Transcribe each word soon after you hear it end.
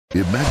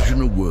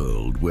Imagine a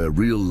world where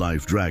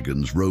real-life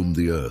dragons roam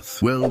the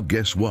earth. Well,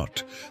 guess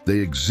what? They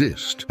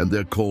exist, and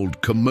they're called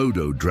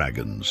Komodo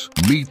Dragons.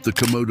 Meet the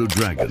Komodo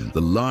dragon,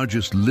 the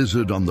largest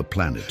lizard on the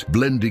planet,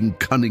 blending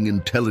cunning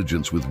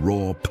intelligence with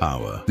raw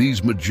power.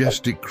 These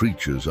majestic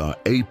creatures are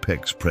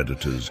apex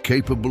predators,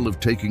 capable of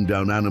taking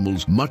down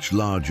animals much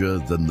larger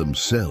than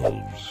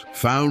themselves.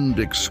 Found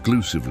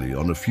exclusively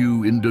on a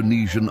few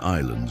Indonesian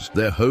islands,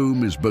 their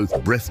home is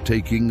both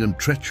breathtaking and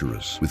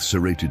treacherous. With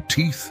serrated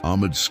teeth,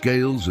 armored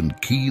scales, and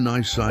keen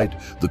eyesight,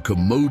 the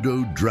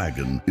Komodo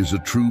dragon is a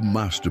true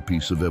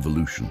masterpiece of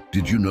evolution.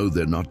 Did you know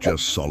they're not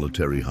just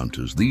solitary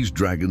hunters? These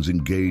dragons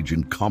engage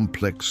in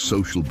complex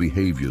social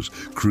behaviors,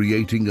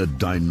 creating a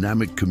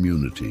dynamic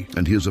community.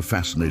 And here's a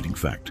fascinating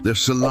fact. Their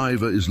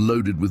saliva is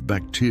loaded with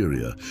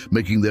bacteria,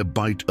 making their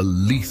bite a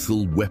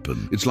lethal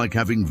weapon. It's like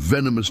having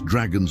venomous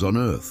dragons on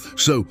Earth.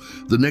 So,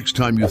 the next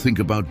time you think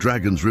about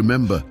dragons,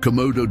 remember,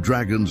 Komodo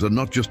dragons are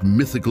not just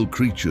mythical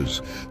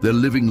creatures. They're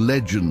living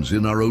legends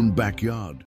in our own backyard.